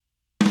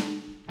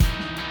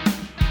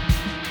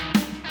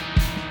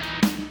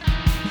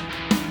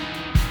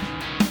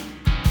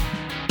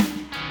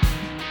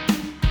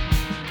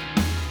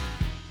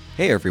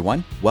Hey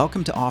everyone,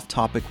 welcome to Off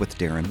Topic with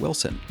Darren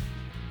Wilson.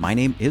 My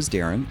name is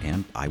Darren,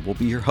 and I will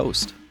be your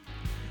host.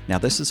 Now,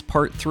 this is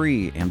part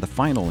 3 and the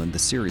final in the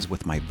series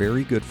with my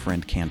very good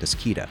friend Candace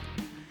Kita.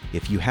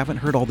 If you haven't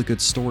heard all the good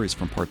stories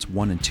from parts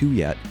 1 and 2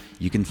 yet,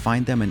 you can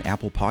find them in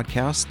Apple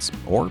Podcasts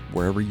or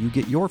wherever you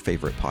get your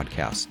favorite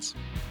podcasts.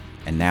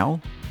 And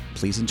now,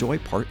 please enjoy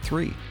part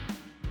 3.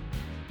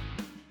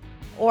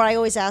 Or I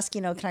always ask,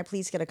 can I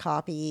please get a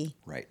copy?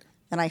 Right.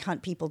 And I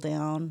hunt people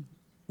down,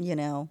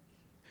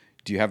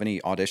 Do you have any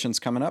auditions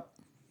coming up?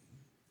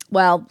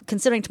 Well,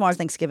 considering tomorrow's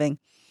Thanksgiving,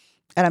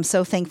 and I'm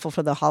so thankful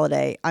for the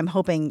holiday, I'm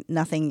hoping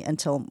nothing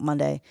until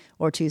Monday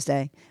or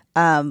Tuesday.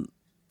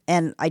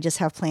 And I just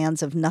have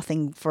plans of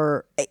nothing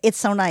for... It's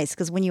so nice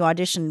because when you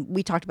audition,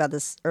 we talked about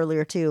this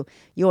earlier too,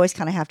 you always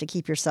kind of have to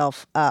keep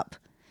yourself up.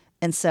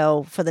 And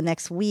so for the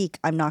next week,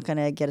 I'm not going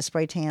to get a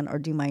spray tan or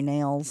do my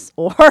nails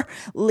or,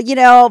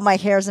 my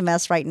hair's a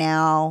mess right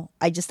now.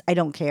 I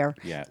don't care.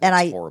 Yeah, and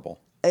it's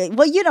horrible.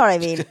 Well, you know what I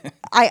mean.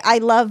 I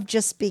love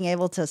just being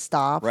able to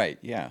stop. Right,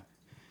 yeah.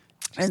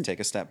 Just take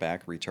a step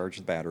back, recharge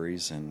the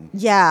batteries, and...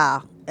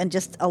 Yeah, and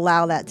just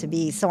allow that to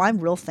be. So I'm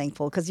real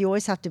thankful because you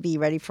always have to be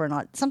ready for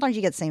sometimes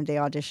you get same-day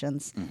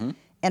auditions. Mm-hmm.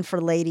 And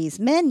for ladies,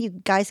 men, you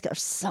guys are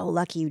so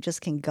lucky you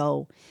just can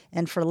go.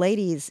 And for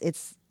ladies,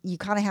 you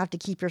kind of have to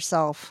keep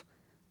yourself...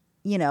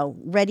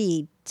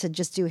 ready to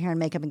just do hair and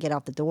makeup and get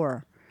out the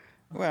door.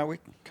 Well, we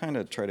kind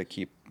of try to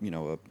keep,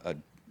 a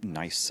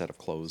nice set of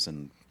clothes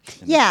in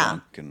the Yeah.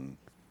 trunk, and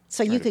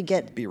So you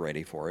could be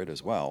ready for it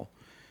as well.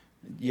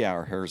 Yeah,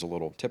 our hair's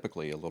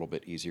typically a little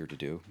bit easier to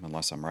do,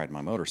 unless I'm riding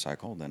my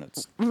motorcycle. Then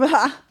it's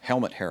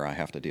helmet hair I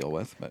have to deal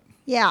with. But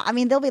yeah, I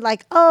mean, they'll be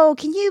like, "Oh,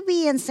 can you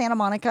be in Santa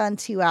Monica in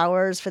 2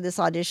 hours for this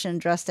audition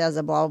dressed as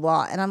a blah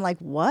blah blah?" And I'm like,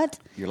 "What?"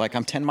 You're like,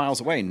 "I'm 10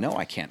 miles away. No,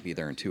 I can't be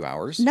there in 2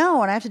 hours."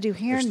 No, and I have to do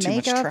hair There's and too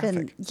much makeup, and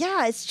traffic.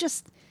 yeah, it's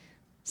just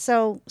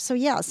so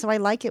yeah. So I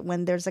like it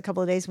when there's a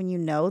couple of days when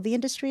the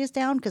industry is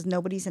down because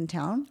nobody's in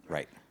town,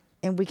 Right.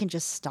 and we can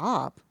just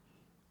stop.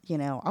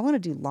 I want to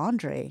do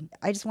laundry.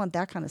 I just want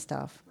that kind of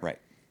stuff. Right.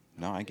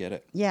 No, I get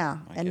it. Yeah,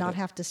 and not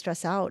have to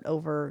stress out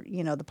over,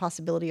 the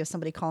possibility of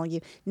somebody calling you.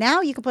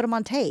 Now you can put them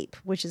on tape,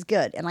 which is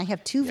good. And I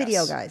have 2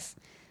 video Yes. guys.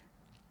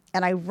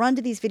 And I run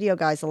to these video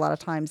guys a lot of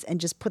times and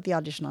just put the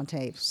audition on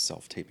tape.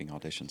 Self-taping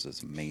auditions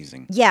is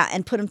amazing. Yeah,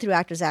 and put them through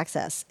Actors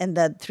Access and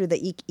through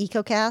the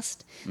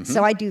EcoCast. Mm-hmm.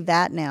 So I do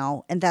that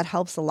now, and that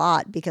helps a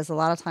lot because a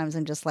lot of times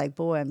I'm just like,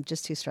 boy, I'm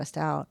just too stressed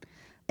out.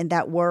 And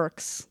that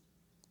works,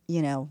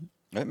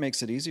 It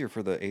makes it easier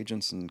for the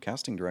agents and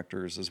casting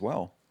directors as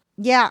well.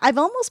 Yeah, I've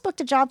almost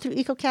booked a job through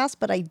EcoCast,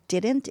 but I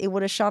didn't. It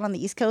would have shot on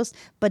the East Coast.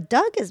 But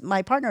Doug,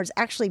 my partner, has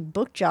actually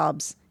booked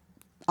jobs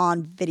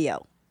on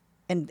video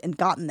and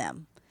gotten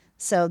them.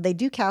 So they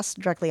do cast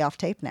directly off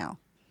tape now.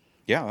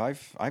 Yeah,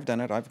 I've done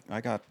it.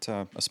 I got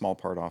a small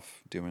part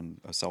off doing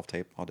a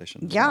self-tape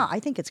audition. Yeah, I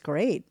think it's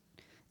great.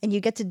 And you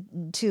get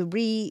to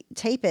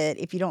re-tape it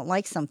if you don't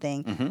like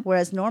something. Mm-hmm.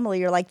 Whereas normally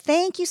you're like,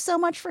 thank you so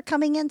much for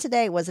coming in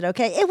today. Was it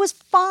okay? It was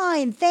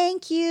fine.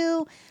 Thank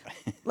you.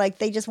 Like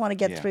they just want to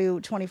get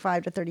through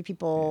 25 to 30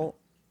 people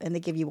and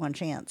they give you one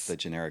chance. The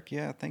generic,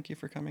 thank you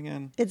for coming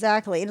in.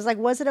 Exactly. And it's like,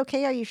 was it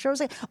okay? Are you sure?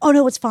 It's like, oh,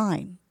 no, it's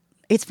fine.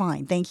 It's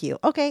fine. Thank you.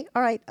 Okay.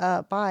 All right.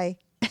 Bye.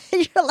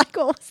 You're like,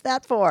 what was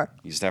that for?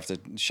 You just have to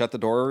shut the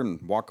door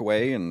and walk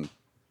away and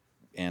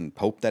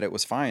hope that it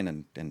was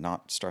fine and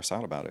not stress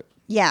out about it.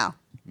 Yeah.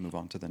 Move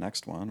on to the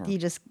next one, or you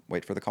just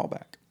wait for the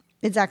callback.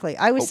 Exactly.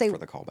 I always say for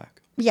the callback.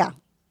 Yeah.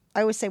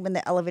 I always say when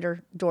the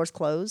elevator doors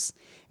close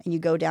and you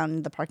go down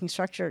in the parking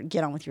structure,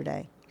 get on with your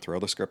day. Throw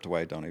the script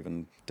away. Don't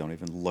even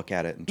look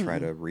at it and try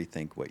to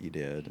rethink what you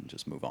did, and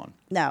just move on.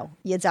 No,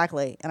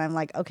 exactly. And I'm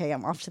like, okay,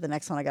 I'm off to the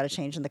next one. I got to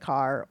change in the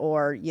car,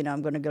 or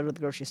I'm going to go to the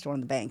grocery store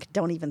and the bank.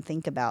 Don't even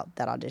think about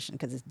that audition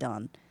because it's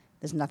done.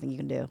 There's nothing you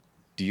can do.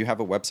 Do you have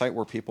a website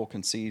where people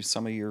can see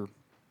some of your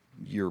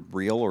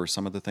reel or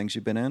some of the things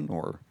you've been in,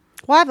 or?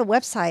 Well, I have a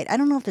website. I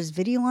don't know if there's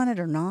video on it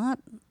or not.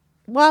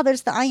 Well,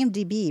 there's the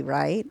IMDb,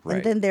 right?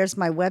 And then there's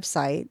my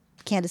website,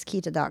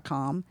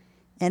 CandaceKita.com.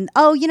 And,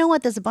 you know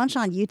what? There's a bunch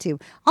on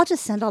YouTube. I'll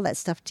just send all that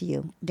stuff to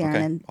you, Darren.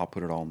 Okay. And I'll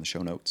put it all in the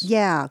show notes.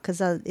 yeah,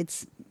 because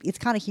it's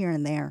kind of here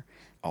and there.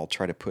 I'll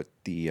try to put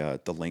the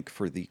link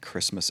for the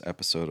Christmas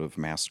episode of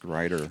Masked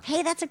Rider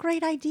Hey, that's a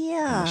great idea.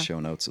 in the show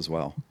notes as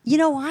well. You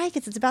know why?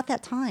 Because it's about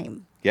that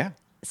time. Yeah.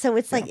 So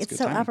it's like, it's it's good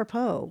so timing.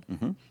 apropos.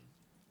 Mm-hmm.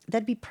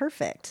 That'd be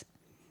perfect.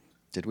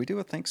 Did we do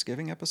a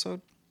Thanksgiving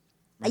episode?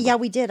 Yeah,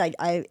 we did.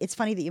 It's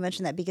funny that you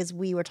mentioned that because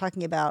we were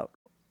talking about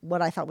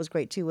what I thought was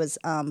great too was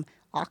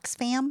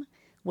Oxfam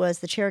was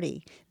the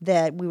charity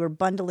that we were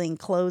bundling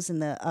clothes in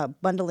the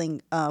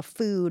bundling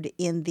food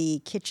in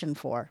the kitchen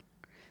for.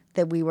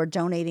 That we were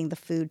donating the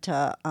food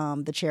to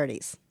the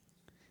charities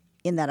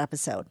in that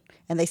episode,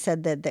 and they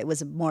said that it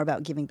was more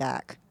about giving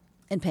back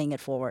and paying it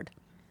forward.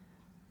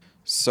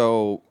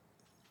 So,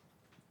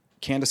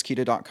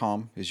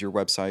 CandaceKita.com is your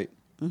website.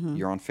 Mm-hmm.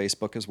 You're on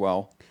Facebook as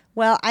well.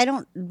 Well, I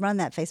don't run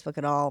that Facebook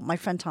at all. My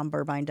friend Tom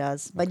Burbine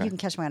does, but Okay. you can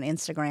catch me on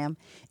Instagram.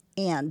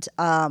 And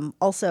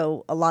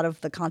also, a lot of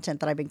the content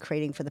that I've been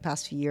creating for the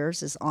past few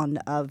years is on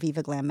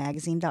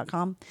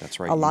VivaGlamMagazine.com. That's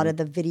right. A lot of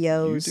the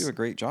videos. You do a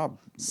great job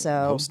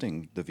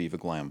hosting the Viva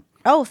Glam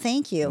Oh,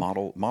 thank you.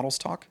 Models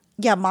Talk.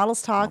 Yeah,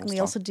 Models Talk. Models And we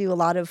Talk. also do a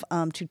lot of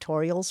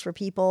tutorials for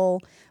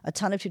people, a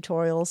ton of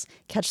tutorials.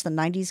 Catch the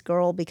 90s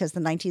Girl, because the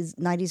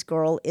 90s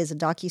Girl is a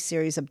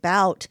docuseries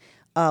about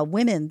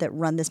women that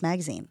run this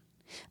magazine.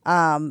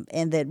 And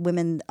that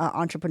women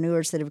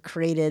entrepreneurs that have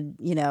created,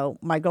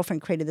 my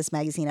girlfriend created this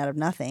magazine out of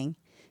nothing.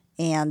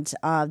 And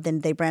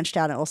then they branched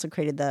out and also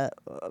created the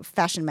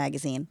fashion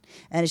magazine.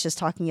 And it's just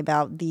talking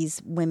about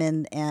these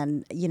women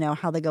and,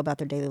 how they go about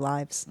their daily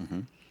lives.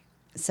 Mm-hmm.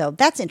 So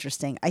that's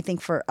interesting, I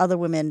think, for other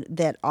women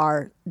that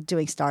are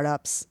doing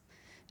startups.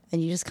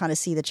 And you just kind of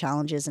see the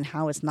challenges and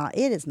how it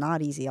is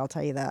not easy, I'll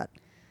tell you that.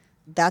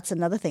 That's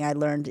another thing I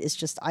learned is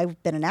just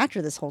I've been an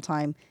actor this whole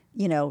time.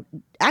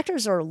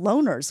 Actors are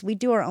loners. We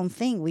do our own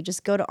thing. We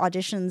just go to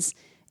auditions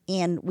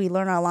and we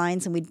learn our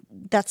lines and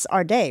that's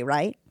our day,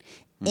 right?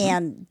 Mm-hmm.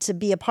 And to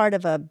be a part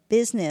of a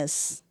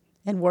business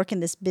and work in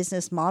this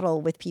business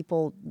model with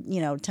people,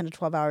 10 to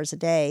 12 hours a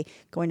day,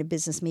 going to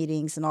business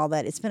meetings and all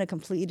that, it's been a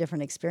completely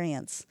different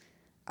experience.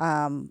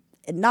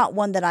 Not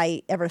one that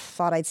I ever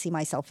thought I'd see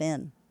myself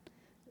in,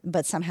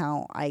 but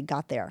somehow I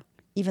got there,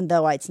 even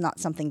though it's not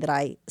something that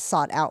I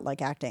sought out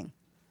like acting.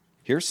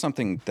 Here's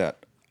something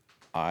that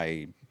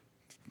I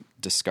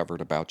discovered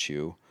about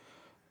you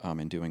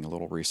in doing a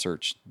little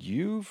research.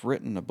 You've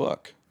written a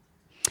book.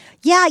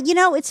 Yeah,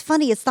 it's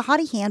funny. It's the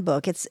Hottie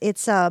Handbook.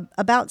 It's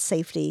about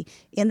safety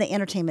in the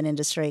entertainment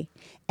industry,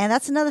 and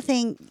that's another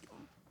thing.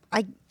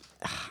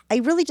 I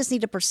really just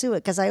need to pursue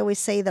it because I always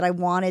say that I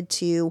wanted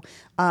to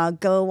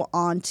go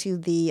on to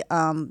the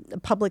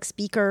public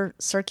speaker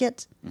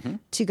circuit, mm-hmm.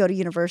 to go to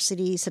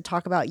universities to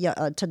talk about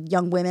to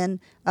young women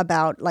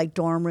about like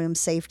dorm room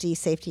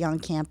safety on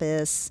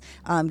campus,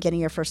 getting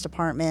your first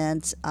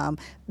apartment,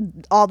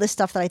 all this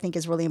stuff that I think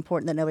is really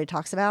important that nobody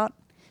talks about.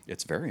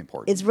 It's very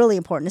important. It's really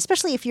important,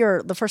 especially if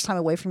you're the first time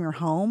away from your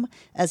home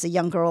as a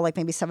young girl, like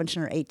maybe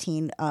 17 or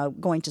 18,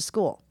 going to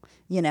school,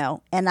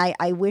 And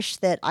I wish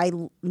that I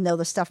know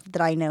the stuff that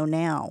I know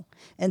now.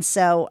 And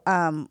so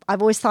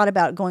I've always thought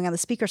about going on the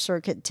speaker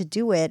circuit to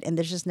do it, and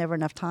there's just never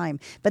enough time.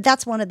 But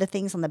that's one of the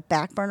things on the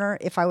back burner,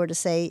 if I were to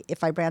say,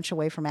 if I branch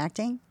away from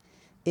acting,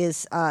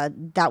 is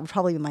that would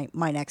probably be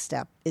my next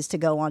step, is to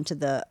go onto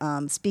the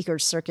speaker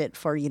circuit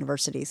for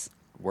universities.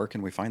 Where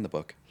can we find the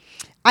book?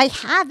 I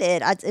have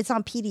it. It's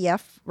on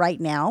PDF right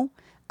now.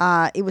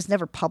 It was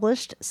never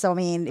published. So,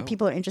 if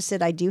people are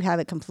interested, I do have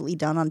it completely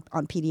done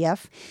on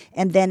PDF.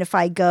 And then if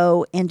I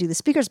go and do the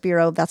Speakers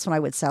Bureau, that's when I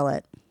would sell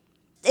it.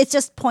 It's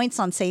just points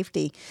on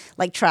safety,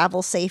 like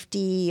travel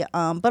safety,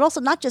 but also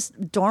not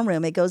just dorm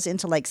room. It goes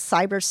into like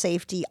cyber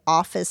safety,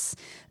 office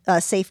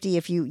safety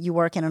if you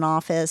work in an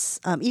office,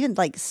 even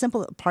like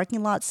simple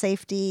parking lot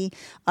safety,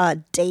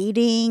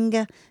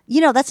 dating.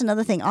 That's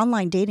another thing.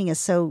 Online dating is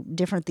so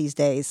different these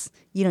days.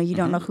 You mm-hmm.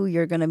 don't know who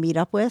you're going to meet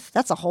up with.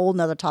 That's a whole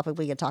nother topic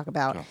we could talk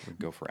about. Oh, we'd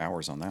go for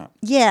hours on that.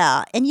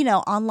 Yeah. And,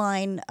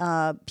 online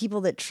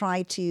people that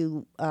try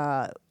to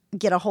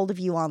get a hold of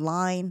you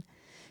online.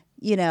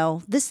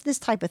 This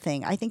type of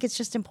thing. I think it's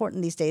just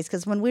important these days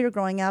because when we were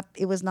growing up,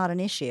 it was not an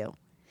issue.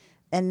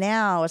 And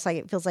now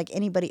it feels like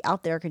anybody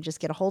out there can just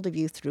get a hold of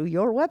you through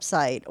your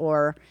website,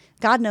 or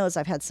God knows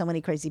I've had so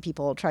many crazy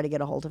people try to get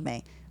a hold of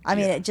me.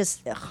 It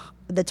just,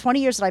 the 20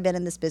 years that I've been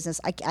in this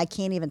business, I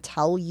can't even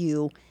tell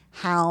you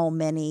how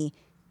many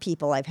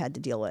people I've had to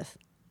deal with.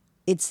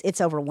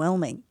 It's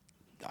overwhelming.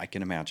 I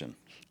can imagine.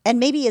 And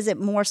maybe is it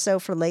more so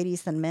for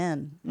ladies than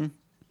men?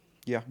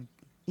 Yeah.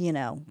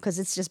 Because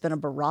it's just been a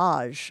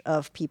barrage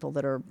of people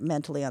that are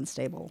mentally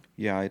unstable.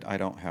 Yeah, I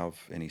don't have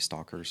any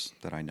stalkers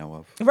that I know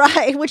of.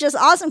 Right, which is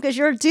awesome because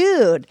you're a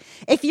dude.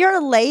 If you're a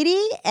lady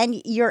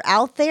and you're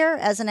out there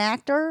as an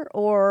actor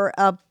or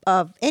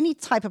any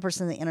type of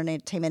person in the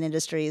entertainment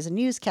industry, as a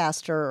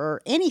newscaster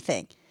or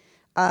anything,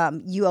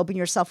 you open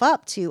yourself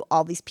up to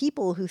all these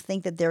people who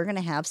think that they're going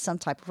to have some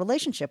type of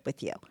relationship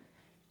with you.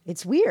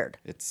 It's weird.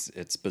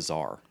 It's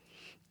bizarre.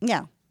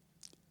 Yeah.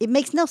 It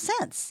makes no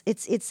sense.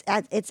 It's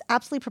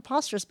absolutely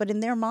preposterous, but in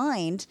their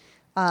mind,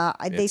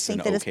 they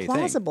think that it's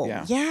plausible.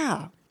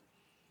 Yeah.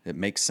 It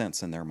makes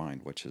sense in their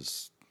mind, which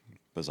is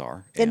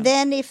bizarre. And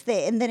then if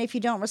you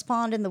don't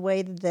respond in the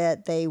way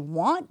that they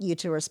want you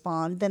to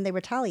respond, then they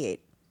retaliate.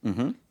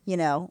 Mm-hmm.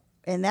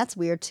 And that's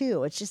weird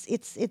too. It's just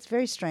it's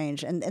very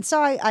strange. And so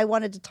I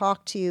wanted to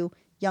talk to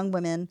young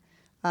women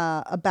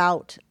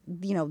about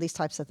these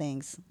types of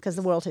things because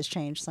the world has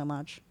changed so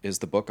much. Is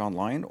the book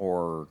online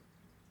or?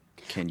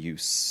 Can you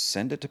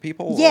send it to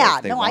people?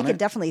 Yeah, no, I could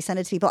definitely send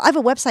it to people. I have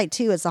a website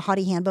too. It's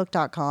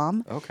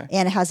thehottiehandbook.com. Okay.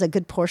 And it has a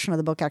good portion of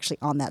the book actually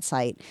on that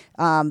site.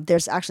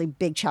 There's actually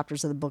big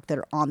chapters of the book that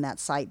are on that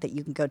site that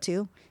you can go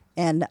to.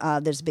 And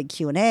there's a big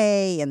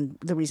Q&A and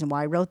the reason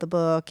why I wrote the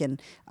book.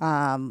 And,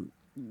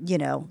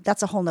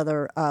 that's a whole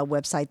nother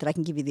website that I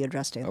can give you the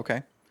address to.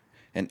 Okay.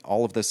 And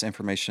all of this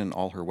information,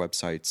 all her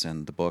websites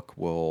and the book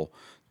will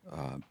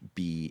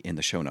be in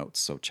the show notes.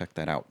 So check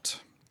that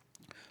out.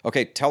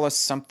 Okay, tell us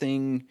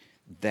something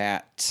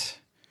that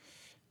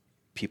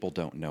people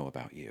don't know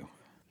about you?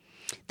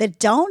 That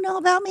don't know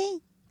about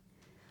me?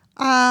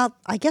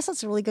 I guess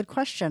that's a really good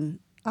question.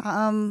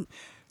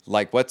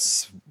 Like,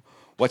 what's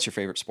your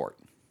favorite sport?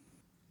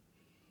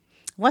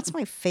 What's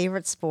my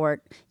favorite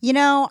sport?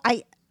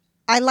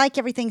 I like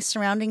everything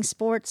surrounding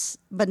sports,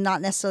 but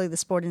not necessarily the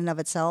sport in and of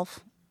itself.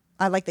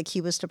 I like the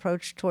cubist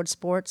approach towards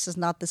sports. Is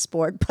not the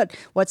sport, but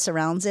what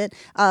surrounds it.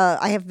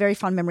 I have very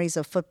fond memories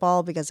of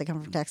football because I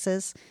come from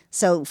Texas.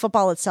 So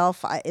football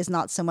itself is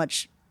not so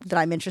much that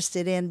I'm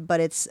interested in, but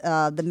it's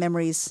the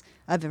memories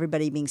of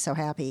everybody being so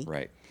happy.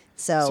 Right.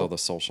 So the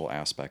social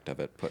aspect of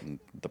it, putting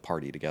the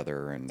party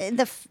together and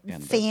the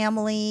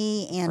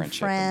family and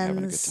friendship and having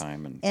a good friends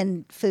time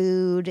and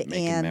food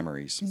making and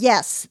memories.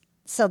 Yes.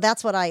 So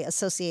that's what I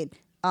associate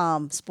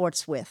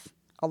sports with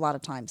a lot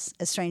of times,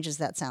 as strange as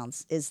that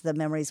sounds, is the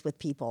memories with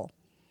people.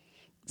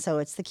 So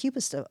it's the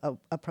cubist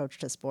approach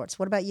to sports.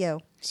 What about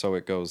you? So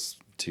it goes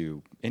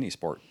to any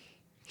sport.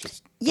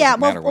 Just Yeah,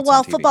 doesn't matter what's well,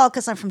 on TV. football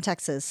because I'm from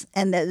Texas,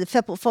 and the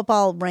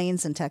football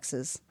reigns in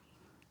Texas.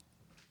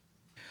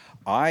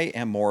 I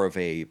am more of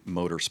a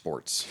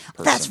motorsports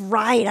person. That's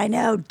right. I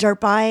know.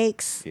 Dirt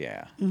bikes.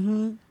 Yeah.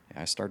 Mm-hmm.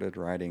 I started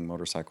riding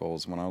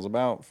motorcycles when I was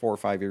about 4 or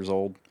 5 years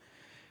old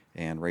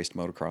and raced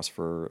motocross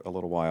for a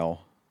little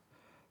while.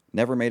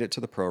 Never made it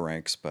to the pro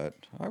ranks, but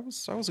I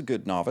was a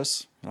good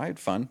novice and I had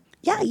fun.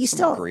 Yeah, I had you some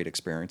still great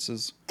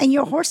experiences. And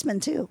you're a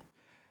horseman too.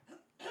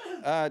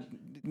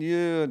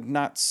 Yeah,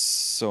 not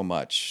so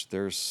much.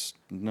 There's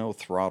no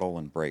throttle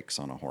and brakes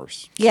on a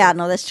horse. Yeah,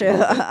 no, that's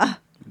true.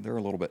 They're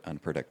a little bit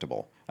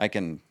unpredictable. I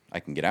can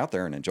get out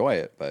there and enjoy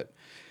it, but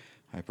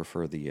I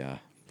prefer the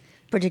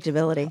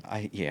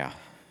Predictability. yeah.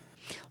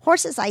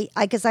 Horses,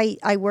 because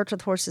I worked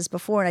with horses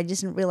before, and I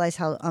just didn't realize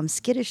how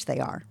skittish they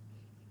are.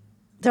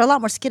 They're a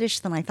lot more skittish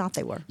than I thought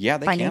they were. Yeah,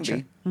 they by can nature.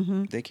 be.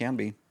 Mm-hmm. They can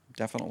be,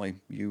 definitely.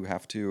 You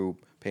have to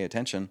pay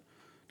attention.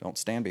 Don't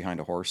stand behind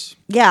a horse.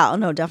 Yeah, oh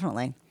no,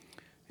 definitely.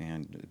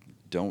 And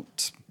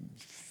don't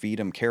feed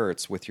them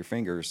carrots with your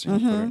fingers.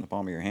 Put it in the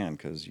palm of your hand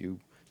because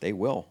they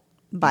will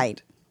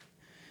Bite.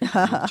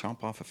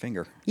 chomp off a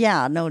finger.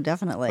 Yeah, no,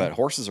 definitely. But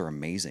horses are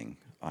amazing.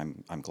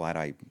 I'm glad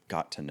I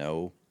got to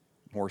know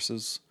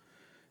horses,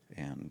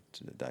 and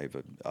I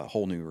have a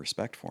whole new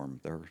respect for them.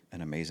 They're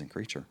an amazing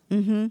creature.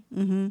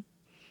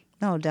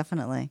 No,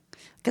 definitely.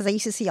 Because I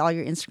used to see all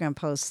your Instagram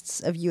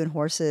posts of you and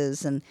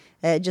horses, and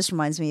it just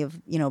reminds me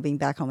of, being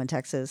back home in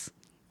Texas.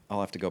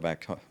 I'll have to go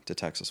back to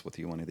Texas with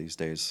you one of these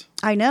days.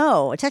 I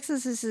know.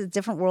 Texas is a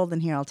different world than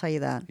here, I'll tell you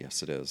that.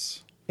 Yes, it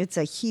is. It's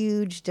a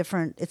huge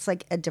different, it's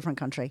like a different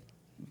country.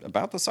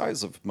 About the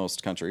size of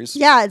most countries.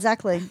 Yeah,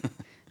 exactly.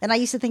 And I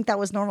used to think that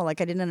was normal.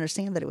 Like I didn't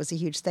understand that it was a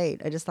huge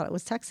state. I just thought it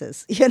was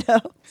Texas,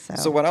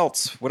 So what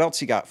else? What else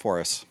you got for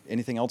us?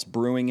 Anything else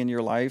brewing in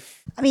your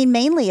life? I mean,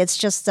 mainly it's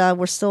just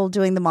we're still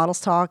doing the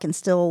Models Talk and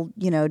still,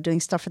 doing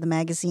stuff for the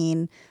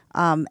magazine.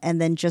 And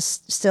then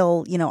just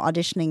still,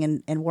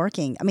 auditioning and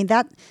working. I mean,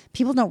 that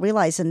people don't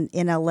realize in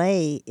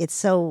LA, it's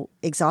so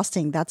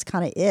exhausting. That's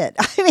kind of it.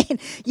 I mean,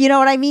 you know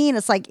what I mean?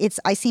 It's like,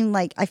 I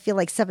feel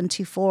like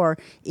 724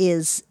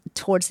 is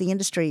towards the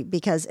industry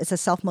because it's a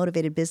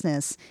self-motivated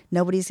business.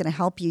 Nobody's going to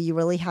help you. You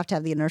really have to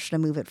have the inertia to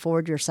move it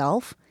forward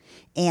yourself.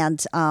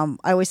 And I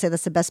always say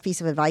that's the best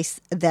piece of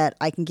advice that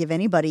I can give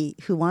anybody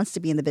who wants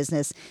to be in the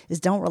business is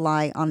don't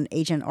rely on an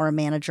agent or a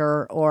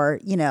manager or,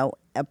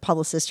 a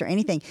publicist or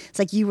anything. It's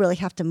like you really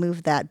have to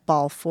move that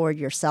ball forward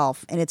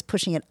yourself, and it's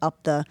pushing it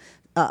up the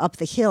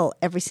hill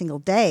every single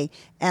day.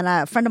 And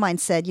a friend of mine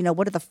said,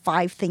 what are the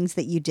 5 things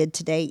that you did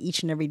today,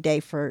 each and every day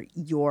for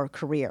your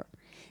career?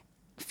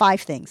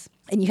 5 things.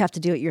 And you have to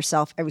do it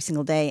yourself every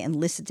single day and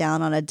list it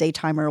down on a day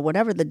timer or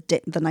whatever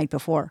the night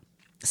before.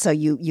 So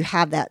you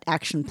have that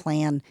action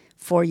plan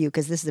for you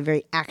because this is a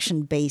very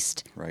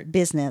action-based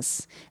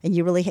business. And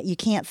you really you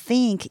can't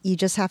think, you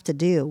just have to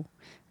do.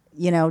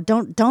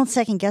 Don't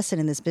second guess it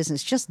in this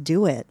business. Just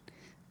do it.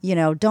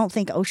 Don't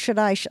think, oh, should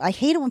I? I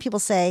hate it when people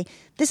say,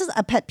 this is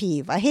a pet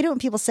peeve. I hate it when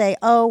people say,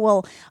 oh,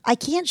 well, I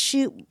can't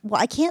shoot.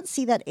 Well, I can't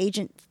see that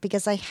agent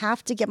because I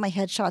have to get my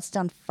headshots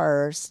done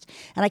first.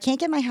 And I can't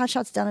get my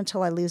headshots done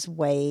until I lose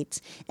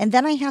weight. And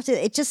then I have to,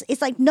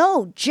 it's like,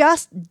 no,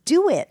 just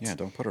do it. Yeah,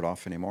 don't put it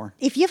off anymore.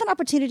 If you have an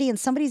opportunity and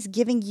somebody's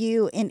giving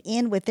you an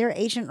in with their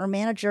agent or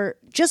manager,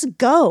 just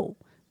go.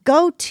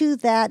 Go to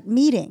that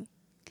meeting.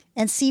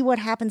 And see what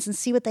happens and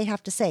see what they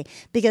have to say.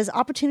 Because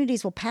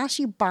opportunities will pass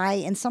you by,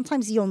 and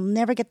sometimes you'll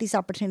never get these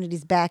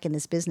opportunities back in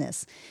this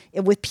business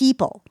with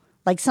people.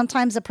 Like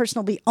sometimes a person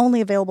will be only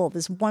available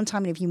this one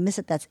time, and if you miss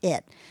it, that's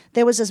it.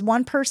 There was this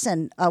one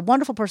person, a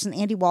wonderful person,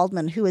 Andy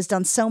Waldman, who has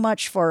done so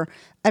much for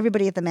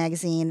everybody at the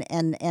magazine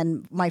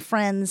and my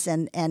friends,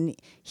 and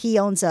he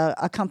owns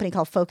a company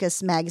called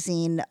Focus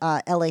Magazine,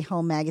 LA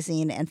Home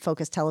Magazine, and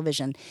Focus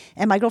Television.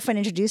 And my girlfriend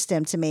introduced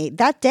him to me.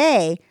 That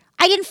day,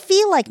 I didn't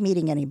feel like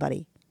meeting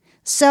anybody.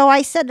 So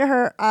I said to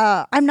her,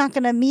 I'm not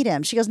going to meet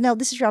him. She goes, no,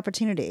 this is your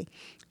opportunity.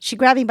 She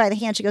grabbed me by the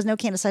hand. She goes, no,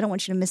 Candace, I don't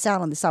want you to miss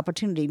out on this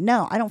opportunity.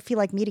 No, I don't feel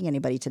like meeting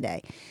anybody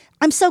today.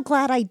 I'm so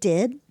glad I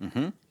did,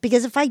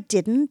 because if I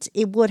didn't,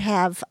 it would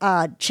have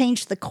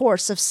changed the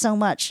course of so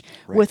much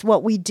with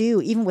what we do,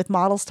 even with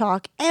Models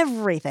Talk,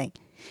 everything.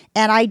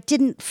 And I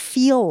didn't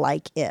feel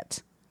like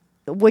it,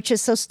 which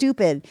is so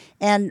stupid.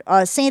 And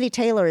Sandy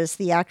Taylor is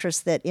the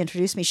actress that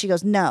introduced me. She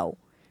goes, no,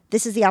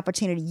 this is the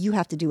opportunity. You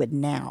have to do it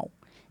now.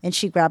 And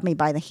she grabbed me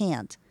by the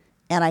hand.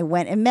 And I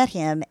went and met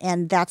him,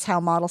 and that's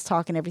how Models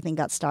Talk and everything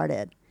got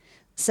started.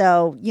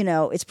 So,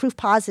 it's proof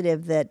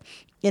positive that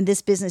in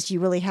this business, you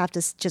really have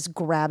to just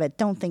grab it.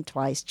 Don't think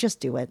twice.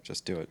 Just do it.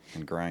 Just do it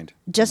and grind,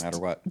 no matter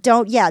what.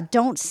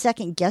 Don't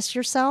second guess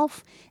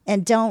yourself,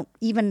 and don't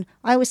even,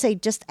 I always say,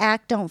 just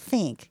act, don't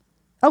think.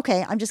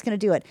 Okay, I'm just going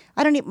to do it.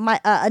 I don't need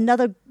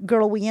another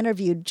girl we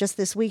interviewed just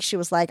this week. She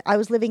was like, I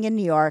was living in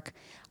New York.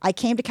 I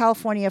came to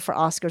California for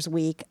Oscars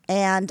week,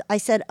 and I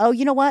said, oh,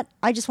 you know what?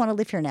 I just want to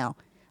live here now.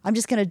 I'm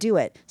just going to do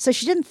it. So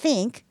she didn't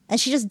think, and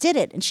she just did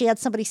it. And she had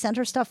somebody send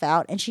her stuff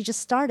out, and she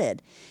just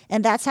started.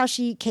 And that's how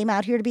she came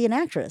out here to be an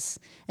actress.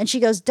 And she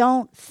goes,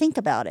 don't think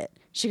about it.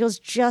 She goes,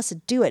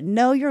 just do it.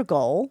 Know your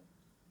goal,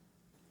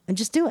 and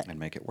just do it. And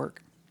make it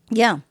work.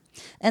 Yeah.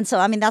 And so,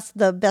 I mean, that's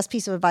the best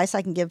piece of advice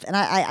I can give. And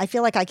I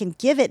feel like I can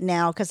give it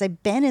now because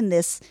I've been in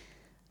this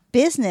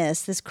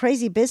business, this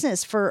crazy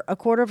business, for a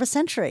quarter of a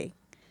century.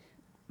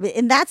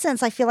 In that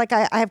sense, I feel like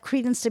I have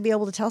credence to be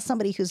able to tell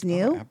somebody who's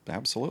new. Oh,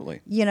 absolutely.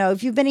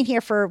 If you've been in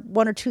here for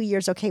 1 or 2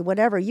 years, okay,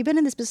 whatever. You've been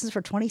in this business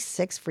for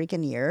 26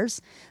 freaking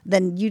years.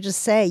 Then you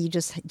just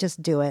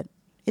do it.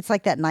 It's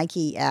like that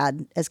Nike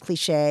ad, as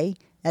cliche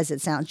as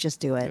it sounds, just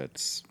do it.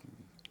 It's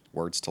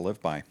words to live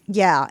by.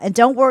 Yeah. And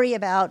don't worry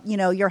about,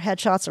 your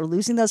headshots or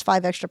losing those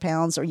 5 extra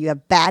pounds, or you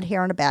have bad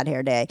hair on a bad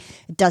hair day.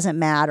 It doesn't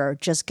matter.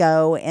 Just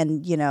go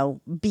and,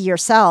 be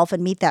yourself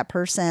and meet that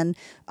person,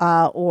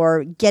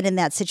 or get in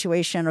that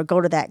situation, or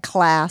go to that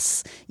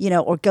class,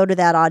 or go to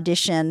that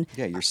audition.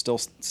 Yeah. You're still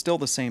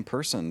the same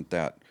person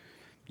that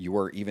you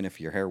were, even if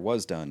your hair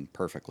was done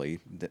perfectly.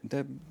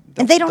 And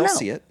they don't know. They'll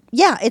see it.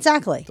 Yeah,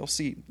 exactly.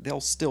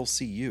 They'll still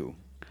see you.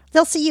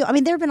 They'll see you. I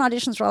mean, there have been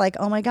auditions where I'm like,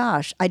 oh my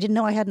gosh, I didn't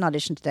know I had an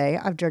audition today.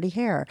 I have dirty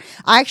hair.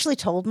 I actually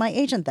told my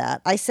agent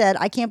that. I said,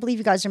 I can't believe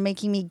you guys are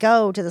making me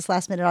go to this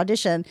last minute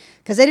audition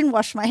because I didn't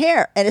wash my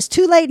hair. And it's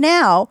too late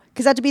now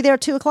because I have to be there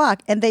at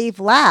 2:00. And they've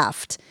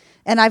laughed.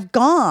 And I've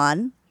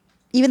gone,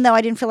 even though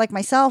I didn't feel like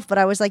myself. But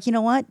I was like, you know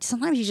what?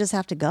 Sometimes you just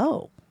have to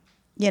go.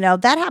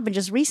 That happened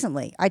just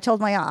recently. I told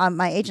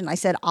my agent, I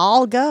said,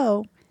 I'll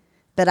go,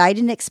 but I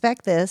didn't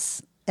expect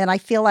this. And I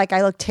feel like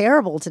I look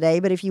terrible today,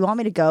 but if you want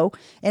me to go,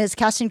 and it's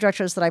casting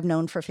directors that I've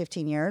known for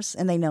 15 years,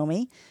 and they know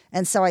me.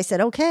 And so I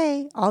said,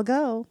 okay, I'll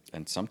go.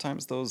 And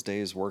sometimes those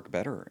days work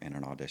better in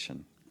an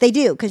audition. They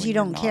do, because you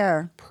don't not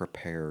care.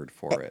 Prepared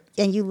for it.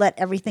 And you let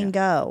everything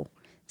go.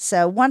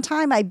 So one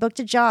time I booked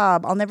a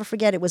job. I'll never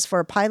forget. It was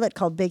for a pilot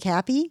called Big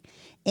Happy.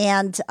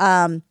 And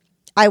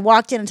I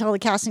walked in and told the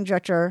casting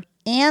director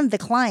and the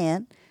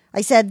client,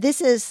 I said, this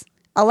is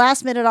a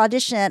last minute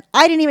audition.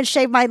 I didn't even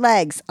shave my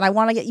legs. And I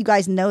want to get you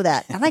guys know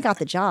that. And I got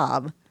the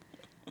job.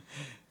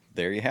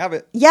 There you have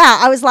it. Yeah.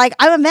 I was like,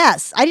 I'm a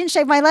mess. I didn't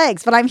shave my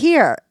legs, but I'm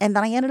here. And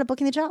then I ended up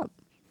booking the job.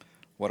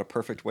 What a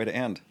perfect way to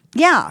end.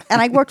 Yeah.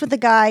 And I worked with the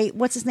guy,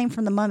 what's his name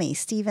from The Mummy?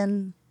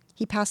 Stephen.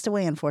 He passed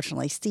away,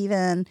 unfortunately.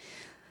 Stephen,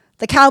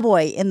 the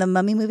cowboy in the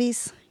Mummy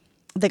movies.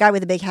 The guy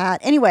with the big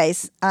hat.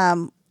 Anyways,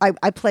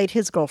 I played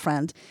his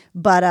girlfriend.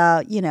 But,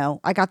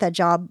 I got that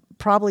job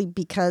probably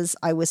because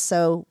I was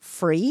so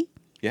free.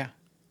 Yeah.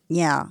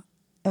 Yeah.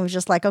 It was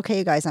just like, okay,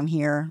 you guys, I'm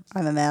here.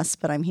 I'm a mess,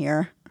 but I'm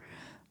here.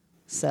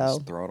 So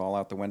just throw it all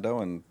out the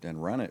window and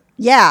run it.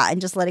 Yeah,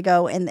 and just let it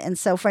go. And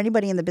so for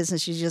anybody in the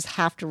business, you just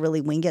have to really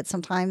wing it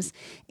sometimes.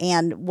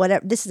 And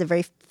this is a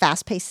very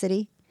fast-paced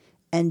city,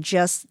 and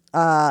just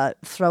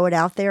throw it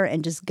out there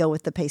and just go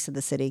with the pace of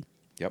the city.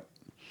 Yep.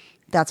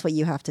 That's what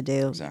you have to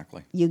do.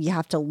 Exactly. You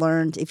have to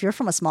learn. If you're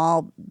from a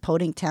small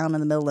podunk town in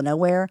the middle of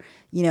nowhere,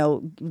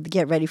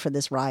 get ready for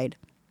this ride.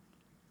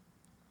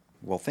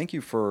 Well, thank you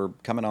for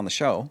coming on the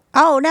show.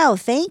 Oh, no,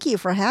 thank you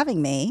for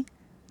having me.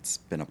 It's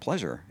been a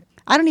pleasure.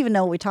 I don't even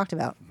know what we talked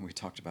about. We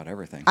talked about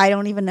everything. I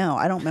don't even know.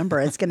 I don't remember.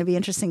 It's going to be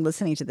interesting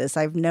listening to this.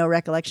 I have no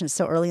recollection. It's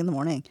so early in the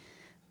morning.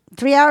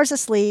 3 hours of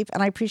sleep,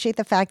 and I appreciate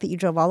the fact that you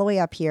drove all the way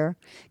up here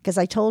because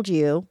I told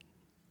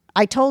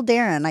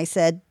Darren, I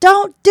said,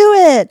 don't do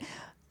it.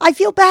 I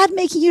feel bad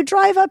making you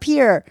drive up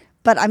here,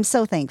 but I'm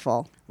so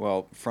thankful.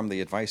 Well, from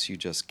the advice you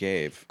just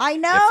gave, I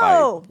know.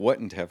 If I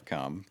wouldn't have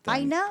come, then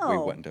I know. we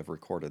wouldn't have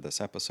recorded this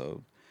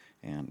episode,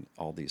 and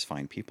all these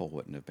fine people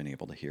wouldn't have been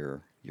able to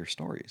hear your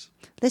stories.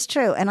 That's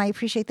true, and I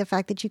appreciate the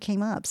fact that you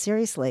came up,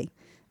 seriously.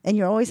 And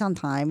you're always on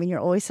time, and you're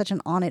always such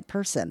an on-it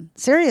person.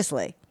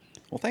 Seriously.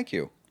 Well, thank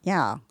you.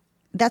 Yeah.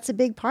 That's a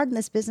big part in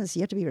this business.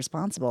 You have to be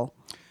responsible.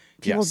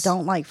 People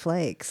don't like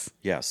flakes.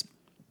 Yes.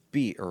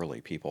 Be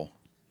early, people.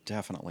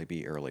 Definitely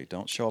be early.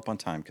 Don't show up on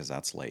time because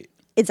that's late.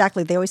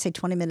 Exactly. They always say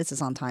 20 minutes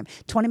is on time.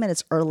 20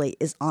 minutes early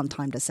is on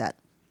time to set.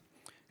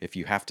 If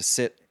you have to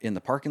sit in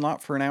the parking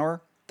lot for an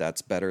hour,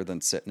 that's better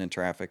than sitting in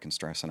traffic and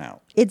stressing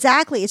out.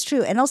 Exactly. It's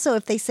true. And also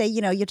if they say,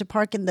 you have to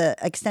park in the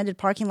extended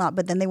parking lot,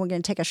 but then they were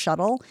going to take a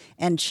shuttle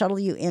and shuttle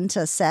you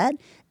into a set,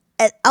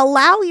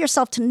 allow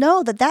yourself to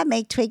know that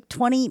may take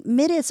 20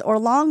 minutes or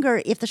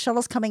longer if the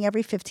shuttle's coming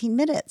every 15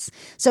 minutes.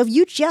 So if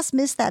you just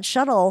miss that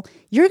shuttle,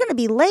 you're going to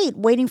be late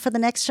waiting for the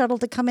next shuttle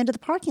to come into the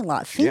parking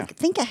lot.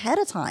 Think ahead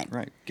of time.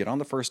 Right. Get on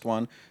the first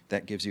one.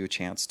 That gives you a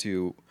chance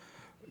to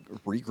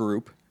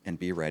regroup and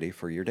be ready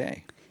for your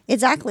day.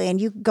 Exactly. And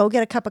you go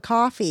get a cup of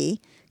coffee,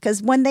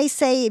 because when they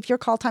say if your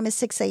call time is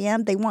 6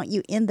 a.m., they want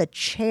you in the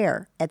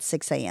chair at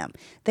 6 a.m.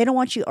 They don't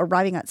want you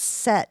arriving at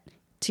set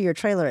to your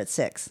trailer at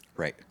 6.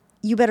 Right.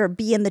 You better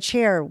be in the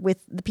chair with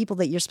the people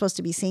that you're supposed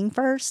to be seeing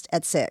first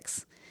at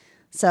 6.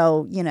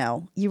 So,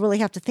 you really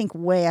have to think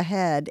way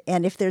ahead.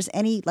 And if there's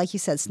any, like you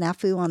said,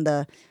 snafu on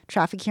the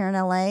traffic here in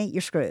LA,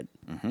 you're screwed.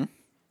 Mm-hmm.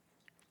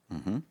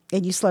 Mm-hmm.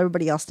 And you slow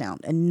everybody else down.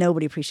 And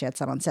nobody appreciates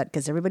that on set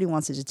because everybody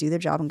wants to just do their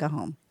job and go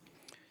home.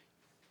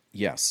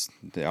 Yes.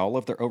 They all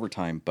love their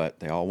overtime, but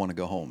they all want to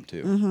go home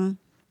too. Mm-hmm.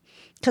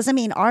 Because,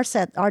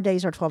 our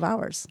days are 12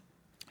 hours.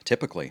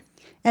 Typically.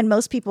 And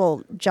most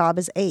people, job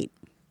is 8.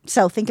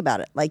 So think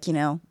about it. Like,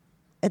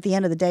 at the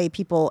end of the day,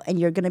 people, and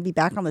you're going to be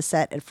back on the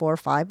set at 4 or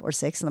 5 or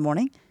 6 in the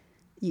morning,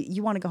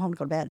 you want to go home and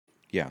go to bed.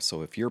 Yeah.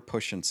 So if you're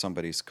pushing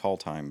somebody's call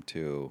time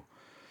to,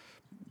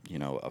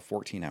 a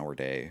 14-hour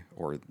day,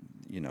 or,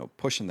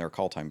 pushing their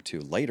call time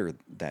to later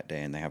that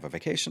day, and they have a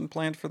vacation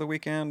planned for the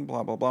weekend,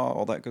 blah, blah, blah,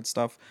 all that good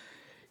stuff,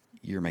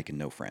 you're making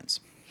no friends.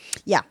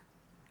 Yeah.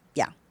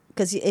 Yeah.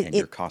 Because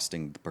you're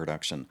costing the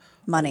production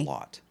money. A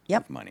lot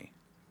of money.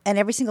 And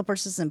every single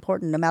person is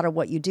important no matter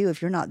what you do.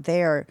 If you're not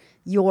there,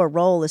 your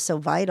role is so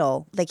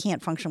vital, they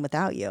can't function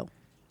without you.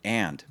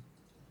 And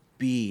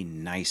be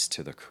nice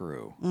to the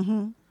crew.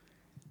 Mm-hmm.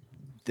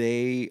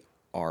 They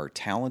are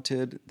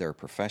talented. They're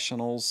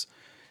professionals.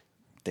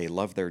 They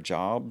love their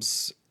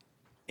jobs.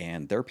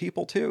 And they're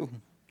people too.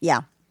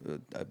 Yeah.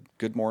 A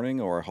good morning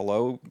or a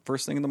hello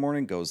first thing in the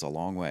morning goes a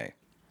long way.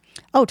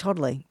 Oh,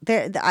 totally.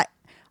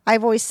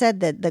 I've always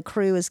said that the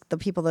crew is the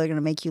people that are going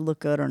to make you look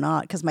good or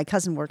not, because my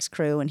cousin works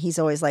crew, and he's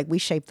always like, we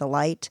shape the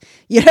light.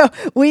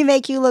 We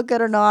make you look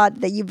good or not,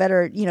 that you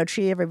better,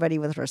 treat everybody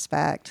with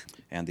respect.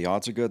 And the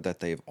odds are good that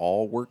they've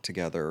all worked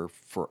together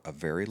for a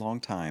very long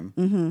time.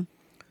 Mm-hmm.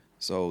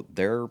 So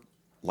they're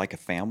like a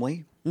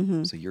family.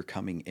 Mm-hmm. So you're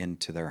coming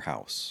into their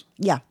house.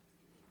 Yeah.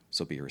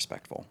 So be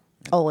respectful.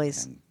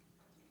 Always. And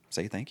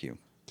say thank you.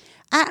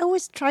 I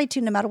always try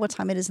to, no matter what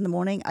time it is in the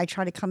morning, I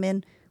try to come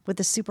in with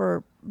a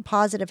super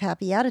positive,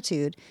 happy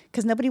attitude,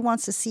 because nobody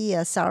wants to see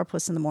a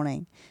sourpuss in the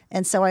morning.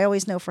 And so I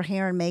always know for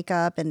hair and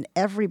makeup and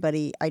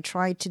everybody, I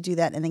try to do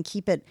that and then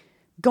keep it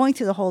going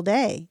through the whole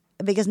day,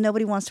 because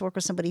nobody wants to work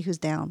with somebody who's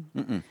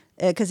down,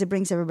 because it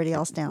brings everybody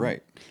else down.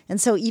 Right. And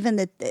so even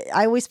that,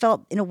 I always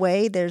felt in a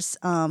way there's,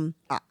 I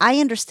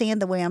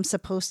understand the way I'm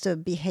supposed to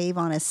behave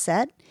on a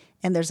set,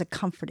 and there's a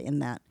comfort in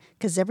that,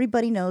 because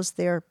everybody knows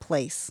their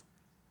place.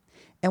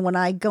 And when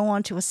I go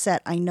onto a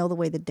set, I know the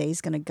way the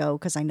day's going to go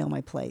because I know my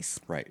place.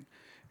 Right.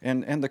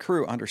 And the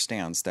crew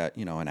understands that,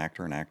 an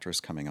actor and actress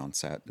coming on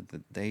set,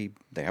 they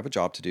have a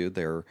job to do.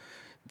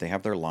 They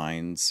have their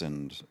lines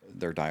and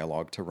their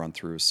dialogue to run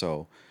through.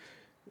 So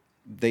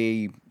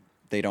they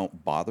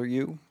don't bother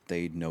you.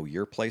 They know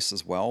your place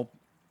as well.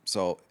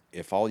 So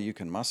if all you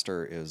can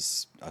muster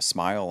is a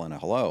smile and a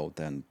hello,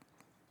 then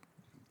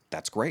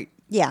that's great.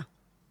 Yeah.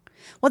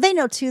 Well, they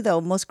know too, though,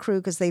 most crew,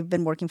 because they've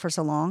been working for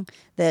so long,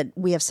 that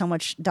we have so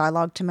much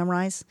dialogue to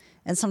memorize.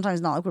 And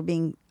sometimes not like we're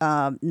being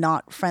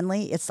not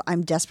friendly.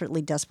 I'm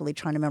desperately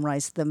trying to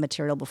memorize the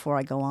material before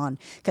I go on.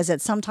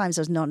 Because sometimes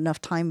there's not enough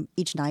time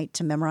each night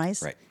to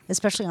memorize. Right.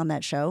 Especially on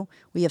that show.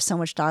 We have so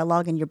much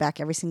dialogue and you're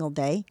back every single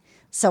day.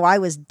 So I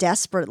was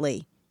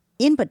desperately,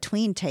 in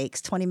between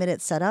takes, 20-minute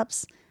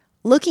setups,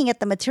 looking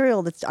at the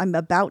material that I'm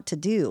about to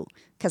do,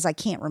 because I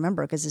can't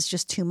remember, because it's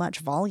just too much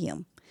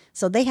volume.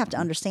 So they have to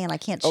understand I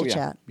can't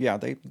chit-chat. Yeah,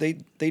 they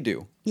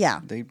do.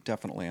 Yeah. They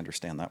definitely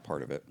understand that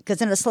part of it. Because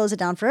then it slows it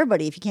down for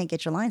everybody if you can't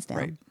get your lines down.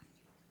 Right.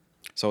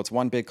 So it's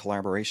one big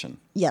collaboration.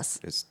 Yes.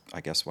 Is, I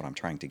guess, what I'm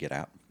trying to get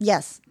at.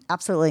 Yes,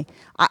 absolutely.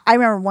 I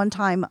remember one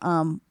time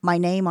my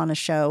name on a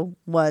show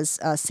was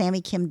Sammy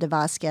Kim de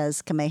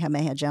Vasquez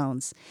Kamehameha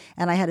Jones.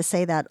 And I had to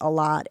say that a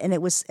lot. And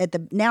it was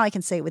now I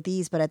can say it with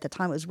ease, but at the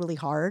time it was really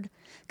hard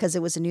because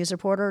it was a news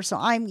reporter. So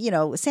I'm,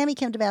 Sammy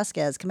Kim de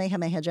Vasquez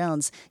Kamehameha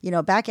Jones,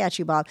 back at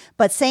you, Bob.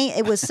 But saying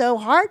it was so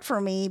hard for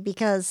me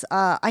because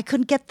I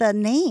couldn't get the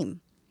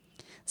name.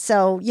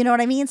 So, you know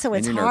what I mean? So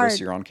it's and you're hard. Nervous,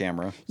 you're on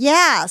camera.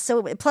 Yeah.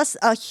 So plus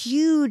a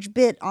huge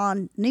bit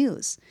on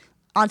news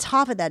on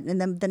top of that,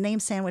 and then the name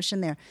sandwiched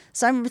in there.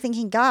 So I remember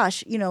thinking,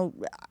 gosh,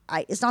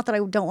 it's not that I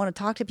don't want to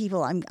talk to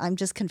people. I'm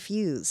just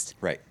confused.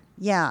 Right.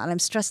 Yeah. And I'm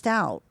stressed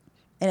out.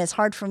 And it's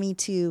hard for me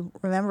to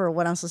remember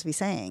what I'm supposed to be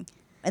saying.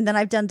 And then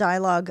I've done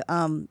dialogue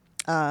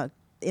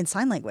in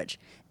sign language.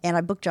 And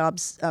I booked a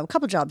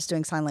couple jobs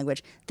doing sign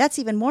language. That's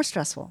even more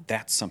stressful.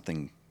 That's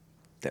something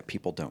that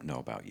people don't know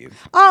about you?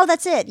 Oh,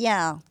 that's it.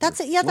 Yeah, that's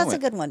You're it. Yeah, that's a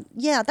fluent. good one.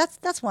 Yeah,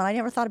 that's one. I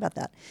never thought about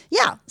that.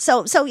 Yeah.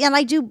 So and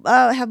I do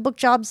have book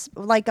jobs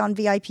like on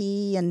VIP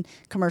and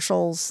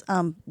commercials,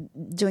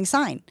 doing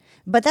sign.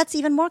 But that's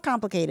even more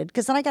complicated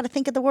because then I got to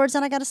think of the words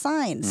and I got to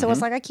sign. So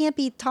it's like I can't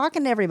be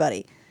talking to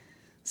everybody.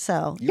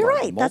 So You you're are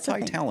right. That's the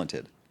thing.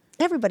 multi-talented.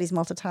 Everybody's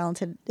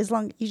multi-talented as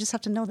long you just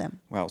have to know them.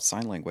 Well,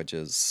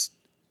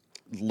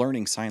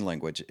 learning sign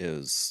language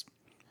is,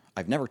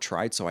 I've never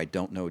tried, so I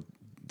don't know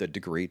the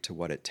degree to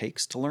what it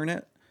takes to learn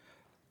it.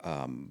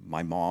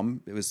 My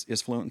mom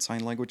is fluent in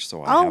sign language,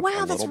 so I have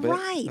a that's little bit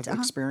right. of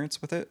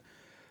experience with it.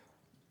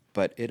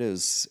 But it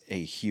is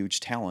a huge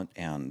talent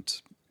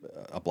and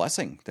a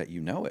blessing that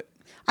you know it.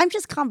 I'm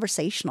just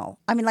conversational.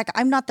 I mean, like,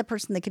 I'm not the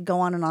person that could go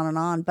on and on and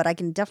on, but I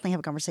can definitely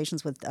have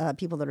conversations with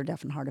people that are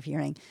deaf and hard of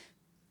hearing,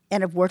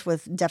 and have worked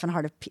with deaf and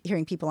hard of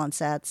hearing people on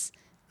sets,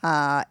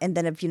 and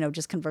then have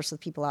just conversed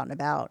with people out and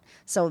about.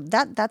 So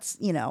that's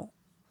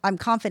I'm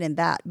confident in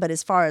that. But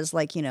as far as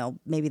like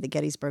maybe the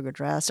Gettysburg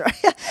Address or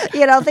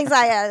things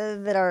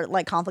that are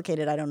like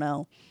complicated, I don't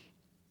know.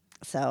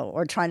 So,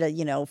 or trying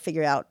to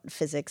figure out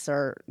physics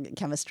or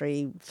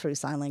chemistry through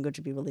sign language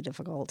would be really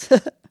difficult.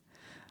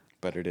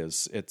 But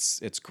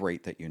it's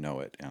great that you know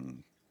it,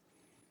 and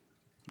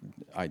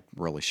I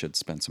really should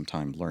spend some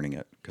time learning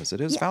it because it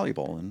is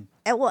valuable. And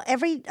well,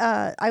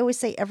 I always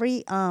say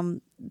every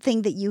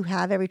thing that you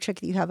have, every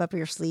trick that you have up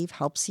your sleeve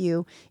helps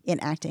you in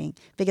acting.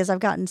 Because I've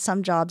gotten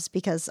some jobs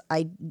because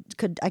I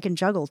can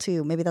juggle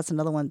too. Maybe that's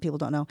another one people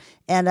don't know.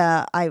 And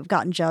I've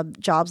gotten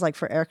jobs like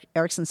for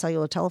Ericsson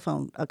Cellular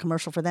Telephone, a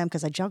commercial for them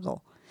because I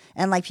juggle.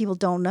 And like people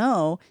don't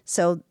know,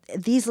 so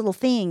these little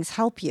things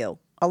help you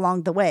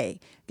along the way,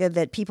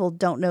 that people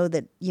don't know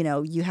that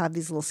you have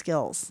these little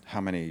skills.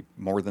 how many?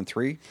 More than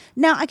 3?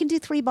 No, I can do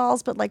 3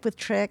 balls, but like with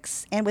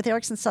tricks. And with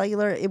Ericsson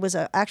Cellular, it was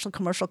an actual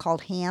commercial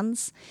called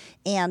Hands,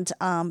 and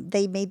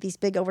they made these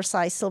big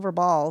oversized silver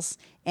balls.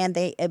 And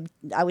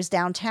I was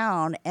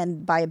downtown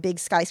and by a big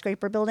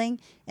skyscraper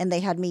building, and they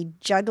had me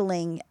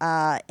juggling,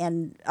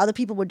 and other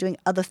people were doing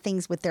other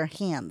things with their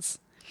hands.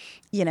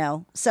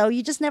 So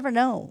you just never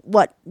know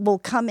what will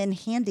come in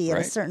handy at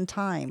a certain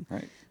time.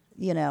 Right.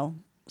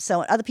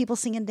 So other people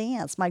sing and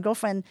dance. My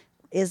girlfriend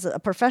is a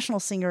professional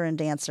singer and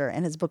dancer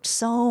and has booked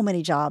so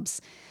many jobs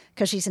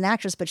because she's an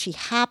actress, but she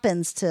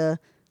happens to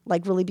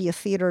like really be a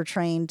theater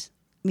trained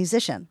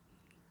musician.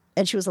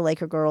 And she was a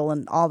Laker girl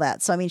and all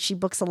that. So, I mean, she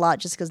books a lot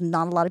just because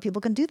not a lot of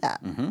people can do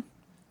that. Mm-hmm.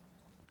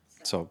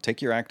 So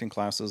take your acting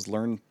classes,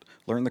 learn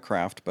the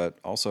craft, but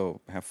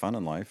also have fun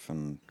in life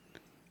and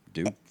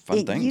do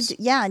fun things.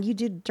 And you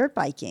do dirt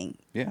biking.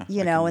 Yeah.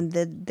 And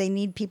they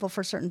need people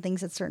for certain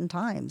things at certain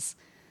times.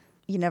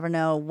 You never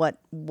know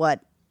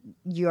what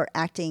your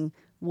acting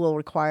will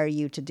require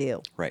you to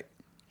do. Right.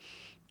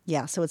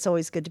 Yeah, so it's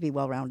always good to be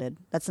well-rounded.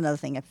 That's another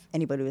thing. If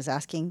anybody was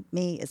asking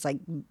me, it's like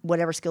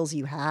whatever skills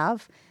you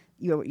have,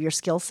 your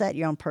skill set,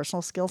 your own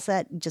personal skill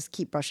set, just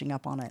keep brushing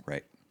up on it.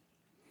 Right.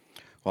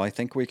 Well, I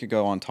think we could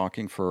go on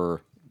talking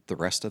for the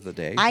rest of the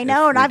day. I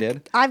know,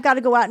 and I've got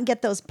to go out and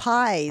get those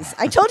pies.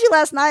 I told you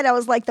last night I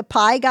was like the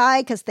pie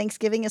guy because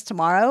Thanksgiving is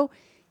tomorrow.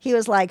 He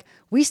was like,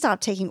 we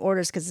stopped taking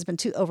orders because it's been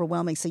too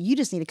overwhelming, so you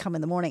just need to come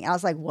in the morning. I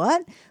was like,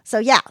 what? So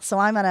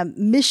I'm on a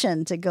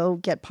mission to go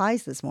get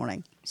pies this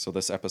morning. So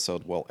this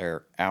episode will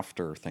air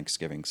after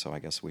Thanksgiving, so I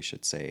guess we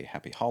should say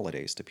happy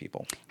holidays to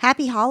people.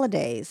 Happy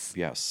holidays.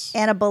 Yes.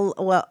 And a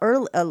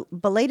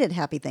belated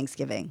happy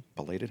Thanksgiving.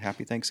 Belated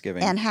happy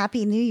Thanksgiving. And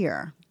happy New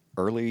Year.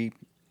 Early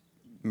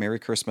Merry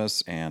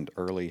Christmas and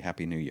early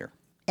Happy New Year.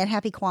 And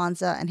happy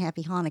Kwanzaa and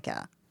happy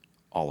Hanukkah.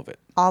 All of it.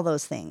 All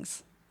those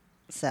things.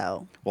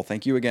 So. Well,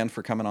 thank you again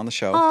for coming on the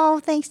show. Oh,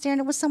 thanks, Darren.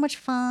 It was so much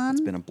fun.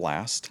 It's been a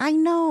blast. I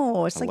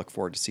know. I look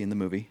forward to seeing the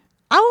movie.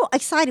 Oh,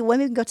 excited. When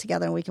we can go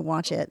together and we can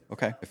watch it.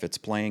 Okay. If it's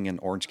playing in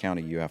Orange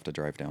County, you have to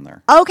drive down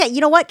there. Okay.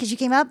 You know what? Because you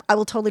came up, I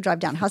will totally drive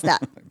down. How's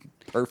that?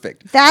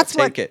 Perfect. I'll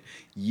take it.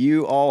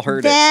 You all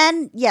heard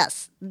it.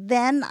 Yes.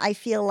 Then I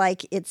feel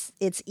like it's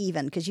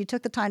even because you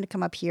took the time to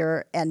come up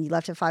here and you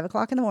left at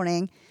 5:00 in the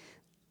morning.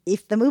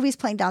 If the movie's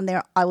playing down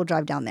there, I will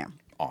drive down there.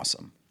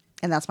 Awesome.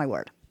 And that's my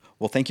word.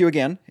 Well, thank you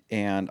again.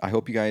 And I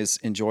hope you guys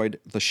enjoyed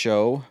the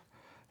show.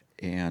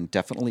 And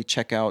definitely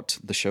check out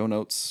the show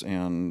notes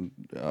and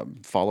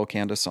follow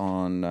Candace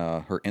on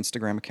her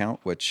Instagram account,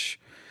 which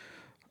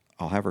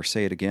I'll have her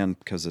say it again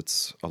because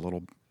it's a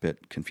little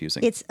bit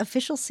confusing. It's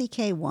official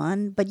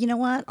CK1, but you know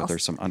what? But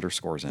there's some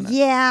underscores in it.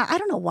 Yeah, I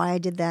don't know why I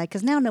did that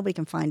because now nobody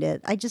can find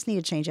it. I just need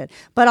to change it.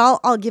 But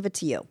I'll give it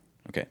to you.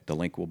 Okay, the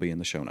link will be in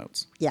the show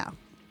notes. Yeah.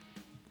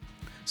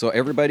 So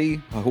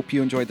everybody, I hope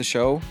you enjoyed the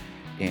show,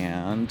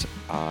 and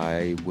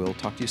I will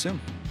talk to you soon.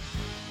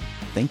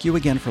 Thank you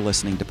again for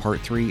listening to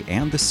part 3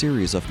 and the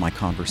series of my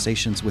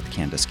conversations with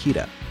Candace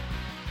Kita.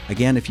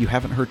 Again, if you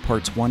haven't heard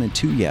parts 1 and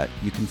 2 yet,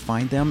 you can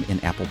find them in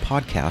Apple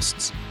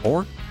Podcasts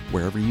or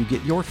wherever you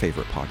get your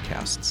favorite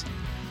podcasts.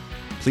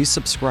 Please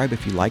subscribe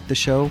if you like the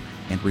show,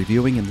 and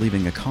reviewing and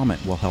leaving a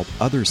comment will help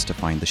others to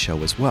find the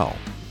show as well,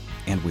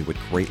 and we would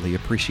greatly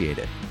appreciate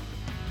it.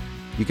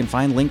 You can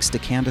find links to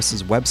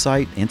Candace's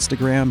website,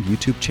 Instagram,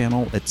 YouTube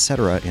channel,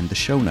 etc. in the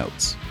show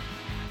notes.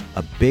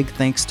 A big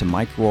thanks to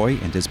Mike Roy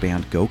and his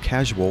band Go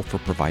Casual for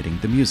providing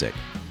the music.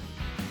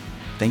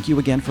 Thank you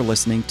again for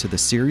listening to the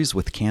series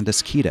with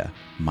Candace Kita.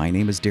 My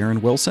name is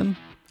Darren Wilson.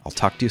 I'll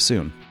talk to you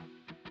soon.